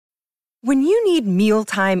When you need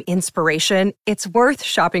mealtime inspiration, it's worth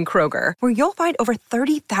shopping Kroger, where you'll find over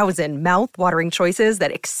 30,000 mouth-watering choices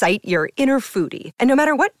that excite your inner foodie. And no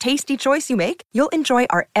matter what tasty choice you make, you'll enjoy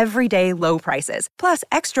our everyday low prices, plus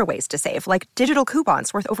extra ways to save, like digital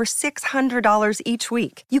coupons worth over $600 each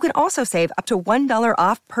week. You can also save up to $1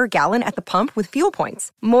 off per gallon at the pump with fuel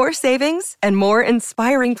points. More savings and more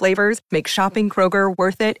inspiring flavors make shopping Kroger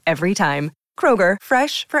worth it every time. Kroger,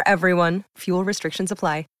 fresh for everyone. Fuel restrictions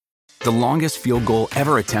apply. The longest field goal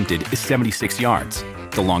ever attempted is 76 yards.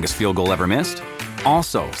 The longest field goal ever missed?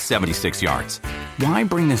 Also 76 yards. Why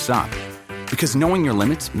bring this up? Because knowing your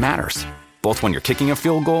limits matters, both when you're kicking a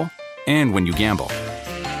field goal and when you gamble.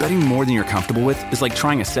 Betting more than you're comfortable with is like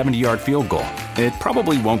trying a 70-yard field goal. It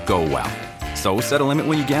probably won't go well. So set a limit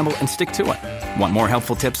when you gamble and stick to it. Want more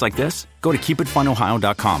helpful tips like this? Go to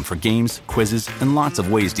keepitfunohio.com for games, quizzes, and lots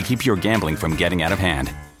of ways to keep your gambling from getting out of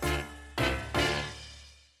hand.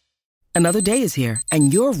 Another day is here,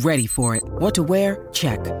 and you're ready for it. What to wear?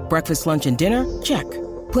 Check. Breakfast, lunch, and dinner? Check.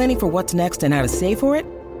 Planning for what's next and how to save for it?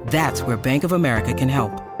 That's where Bank of America can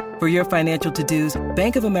help. For your financial to-dos,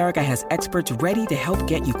 Bank of America has experts ready to help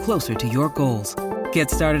get you closer to your goals.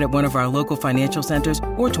 Get started at one of our local financial centers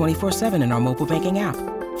or 24/7 in our mobile banking app.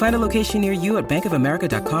 Find a location near you at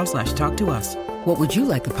bankofamerica.com/talktous. What would you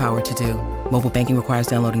like the power to do? Mobile banking requires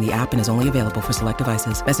downloading the app and is only available for select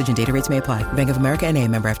devices. Message and data rates may apply. Bank of America N.A.,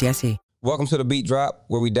 member FDIC. Welcome to The Beat Drop,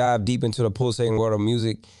 where we dive deep into the pulsating world of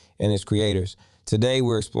music and its creators. Today,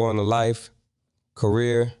 we're exploring the life,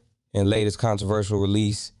 career, and latest controversial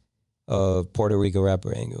release of Puerto Rican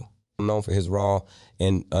rapper Anuel. Known for his raw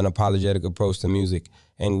and unapologetic approach to music,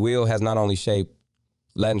 Anuel has not only shaped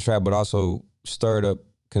Latin trap, but also stirred up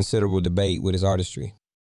considerable debate with his artistry.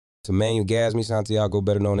 Emmanuel Gasmi Santiago,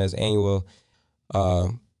 better known as Anuel,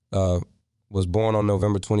 was born on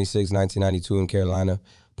November 26, 1992 in Carolina,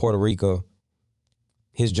 Puerto Rico.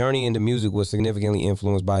 His journey into music was significantly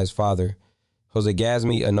influenced by his father, Jose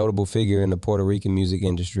Gasmi, a notable figure in the Puerto Rican music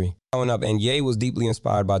industry. Growing up, Ye was deeply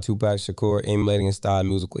inspired by Tupac Shakur, emulating his style and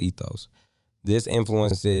musical ethos. This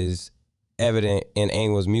influence is evident in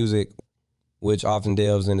Anuel's music, which often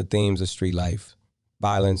delves into themes of street life,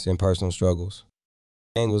 violence, and personal struggles.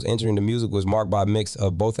 Anuel's entry into music was marked by a mix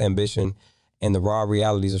of both ambition and the raw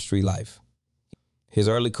realities of street life. His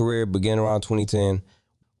early career, began around 2010,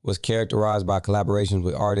 was characterized by collaborations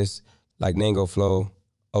with artists like Nango Flow,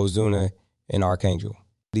 Ozuna, and Arcangel.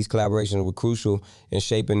 These collaborations were crucial in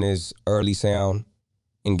shaping his early sound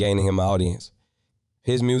and gaining him an audience.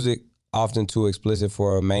 His music, often too explicit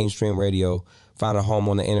for mainstream radio, found a home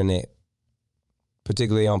on the internet,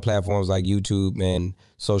 particularly on platforms like YouTube and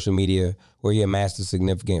social media, where he amassed a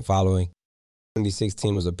significant following.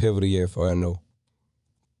 2016 was a pivotal year for Anuel.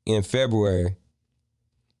 In February,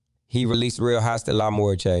 he released Real Hasta La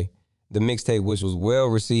Muerte, the mixtape which was well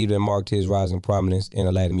received and marked his rising prominence in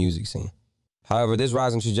the Latin music scene. However, this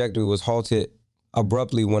rising trajectory was halted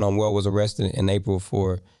abruptly when Anuel was arrested in April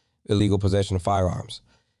for illegal possession of firearms.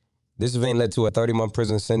 This event led to a 30-month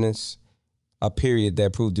prison sentence, a period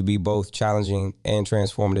that proved to be both challenging and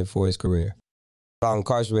transformative for his career. While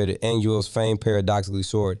incarcerated, Anuel's fame paradoxically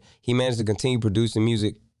soared. He managed to continue producing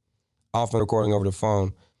music, often recording over the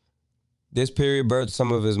phone. This period birthed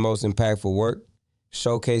some of his most impactful work,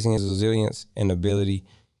 showcasing his resilience and ability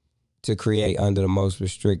to create under the most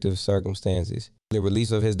restrictive circumstances. The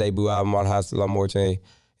release of his debut album, Real Hasta La Muerte,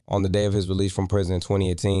 on the day of his release from prison in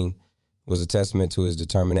 2018, was a testament to his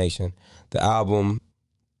determination. The album,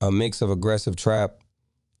 a mix of aggressive trap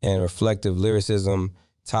and reflective lyricism,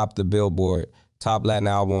 topped the Billboard Top Latin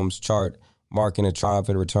Albums chart, marking a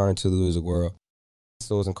triumphant return to the music world.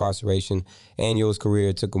 So his incarceration, Anuel's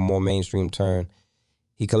career took a more mainstream turn.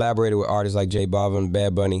 He collaborated with artists like J Balvin,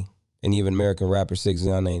 Bad Bunny, and even American rapper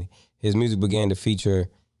 6ix9ine. His music began to feature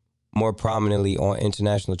more prominently on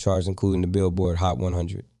international charts, including the Billboard Hot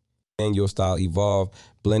 100. Anuel's style evolved,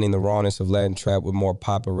 blending the rawness of Latin trap with more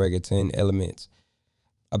pop and reggaeton elements,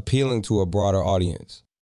 appealing to a broader audience.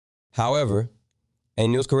 However,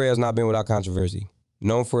 Anuel's career has not been without controversy.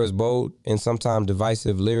 Known for his bold and sometimes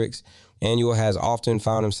divisive lyrics, Anuel has often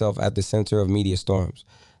found himself at the center of media storms.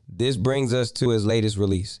 This brings us to his latest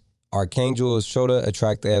release. Arcangel's Chota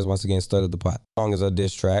attracted as once again stirred the pot. The song is a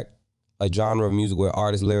diss track, a genre of music where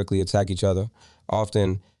artists lyrically attack each other,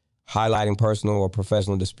 often highlighting personal or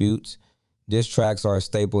professional disputes. Diss tracks are a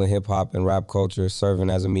staple in hip-hop and rap culture, serving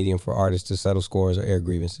as a medium for artists to settle scores or air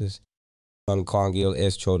grievances. Arcangel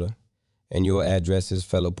es Chota, and you'll address his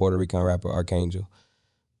fellow Puerto Rican rapper Arcangel.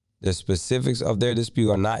 The specifics of their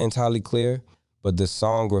dispute are not entirely clear, but the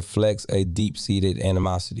song reflects a deep-seated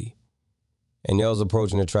animosity. Anuel's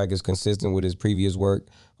approach in the track is consistent with his previous work,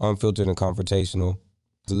 unfiltered and confrontational.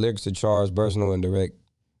 The lyrics are charged, personal, and direct,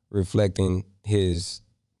 reflecting his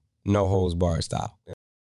no-holds-barred style.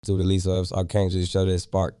 To the release of Arcangel, show that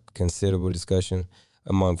sparked considerable discussion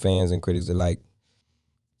among fans and critics alike.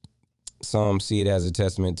 Some see it as a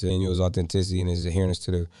testament to Anuel's authenticity and his adherence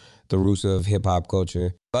to the roots of hip-hop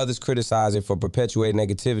culture. Others criticize it for perpetuating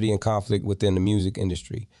negativity and conflict within the music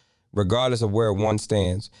industry. Regardless of where one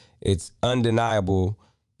stands, it's undeniable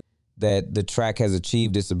that the track has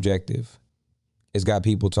achieved its objective. It's got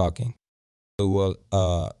people talking.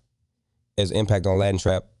 His impact on Latin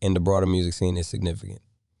trap and the broader music scene is significant.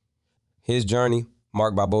 His journey,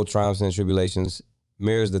 marked by both triumphs and tribulations,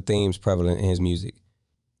 mirrors the themes prevalent in his music.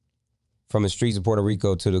 From the streets of Puerto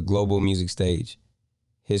Rico to the global music stage,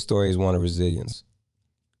 his story is one of resilience,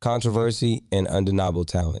 controversy, and undeniable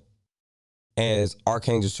talent. As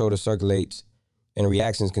Arcangel Chota circulates and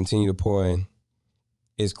reactions continue to pour in,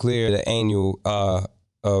 it's clear that Anuel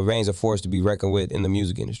reigns a force to be reckoned with in the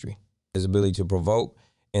music industry. His ability to provoke,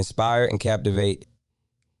 inspire, and captivate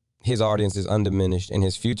his audience is undiminished, and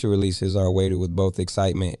his future releases are awaited with both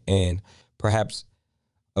excitement and perhaps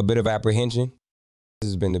a bit of apprehension. This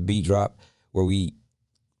has been the Beat Drop, where we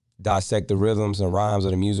dissect the rhythms and rhymes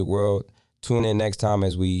of the music world. Tune in next time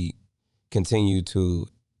as we continue to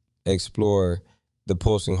explore the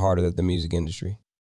pulsing heart of the music industry.